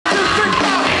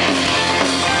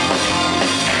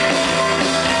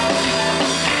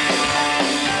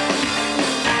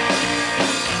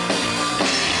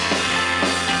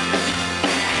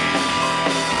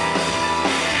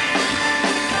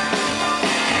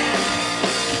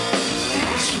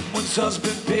His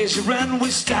husband pays your rent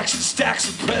with stacks and stacks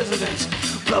of presidents.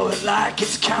 Blow it like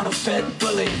it's counterfeit,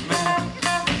 believe me.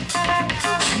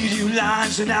 Feed you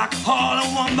lines and alcohol,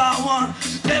 and one by one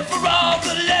pay for all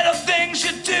the little things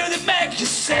you do that make you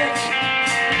sick.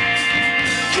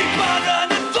 Keep on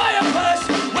running for your purse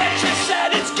when you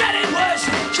said it's getting worse.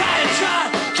 Try,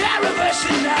 can't reverse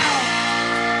it now.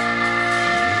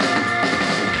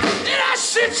 And I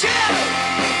sit here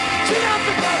to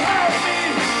nothing but hurt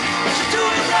me. So do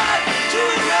it right,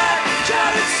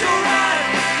 God, it's so right.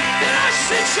 And I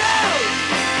sit here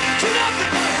to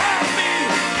nothing but hurt me.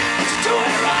 So do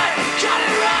it right,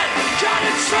 God,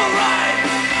 it's so right.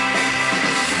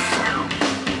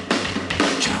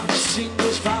 Count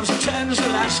singles, fives and tens, the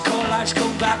last call lights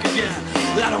come back again.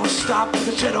 I don't stop with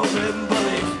the gentleman,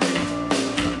 believe me.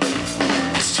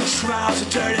 It's just smiles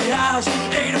and dirty eyes,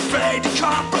 ain't afraid to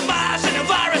compromise in a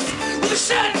virus with a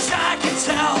sentence I can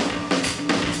tell.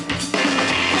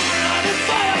 Running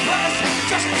for your purse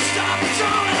doesn't stop, it's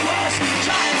only worse.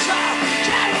 Try,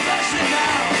 can't reverse it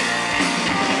now.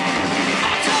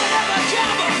 I don't ever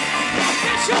gamble,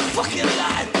 it's your fucking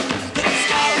life. Let's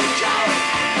go.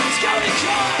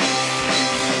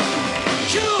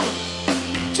 You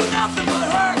do nothing but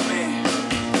hurt me.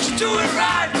 So do it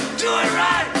right,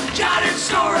 God, it's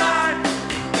so right.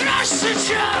 And I said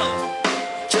you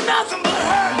do nothing but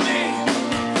hurt me.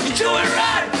 You do it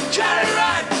right,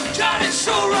 God, it's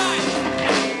so right.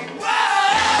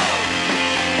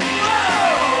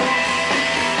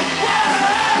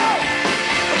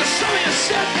 But some of you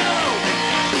said no.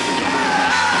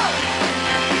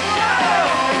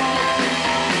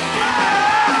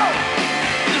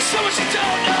 There's so much you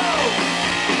don't know.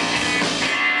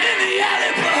 In the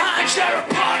alley behind your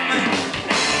apartment,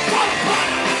 one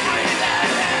apartment will bring that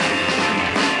in.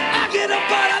 I get up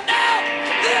by it now,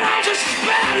 then I'm just as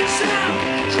bad as him.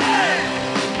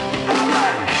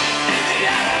 In the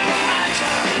alley behind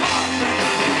your apartment,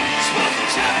 smoking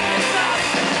Chinese mouth.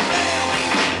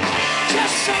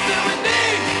 Just something we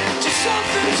need, just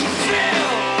something to feel.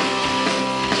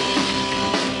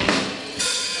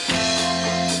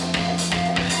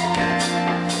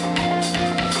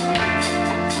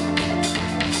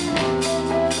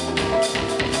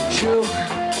 You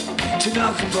do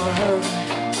nothing but hurt me.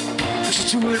 Just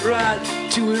do it right,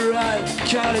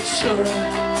 God, it's so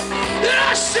right. And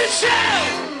I said you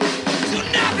do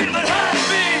nothing but hurt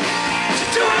me.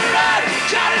 Just do it right,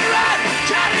 God,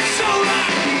 it's so right.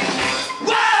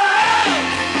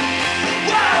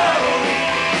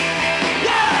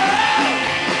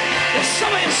 If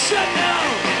some of you said no.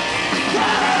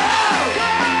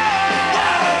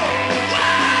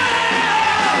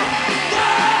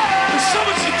 There's so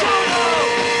much you don't know.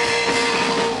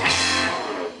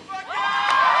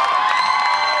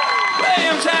 Hey,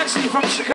 I'm Taxi from Chicago.